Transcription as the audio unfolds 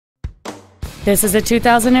This is a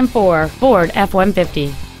 2004 Ford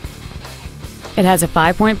F-150. It has a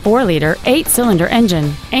 5.4-liter 8-cylinder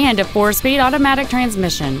engine and a 4-speed automatic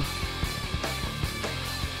transmission.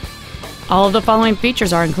 All of the following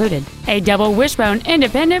features are included: a double wishbone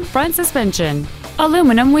independent front suspension,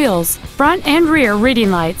 aluminum wheels, front and rear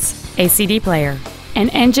reading lights, a CD player, an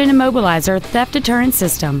engine immobilizer theft deterrent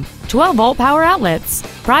system, 12-volt power outlets,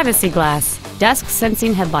 privacy glass, dusk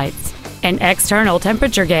sensing headlights, an external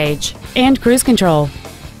temperature gauge, and cruise control.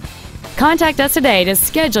 Contact us today to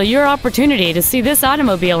schedule your opportunity to see this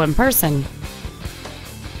automobile in person.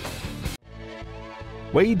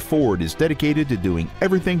 Wade Ford is dedicated to doing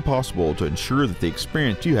everything possible to ensure that the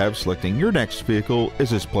experience you have selecting your next vehicle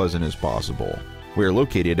is as pleasant as possible. We are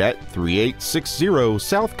located at 3860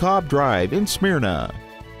 South Cobb Drive in Smyrna.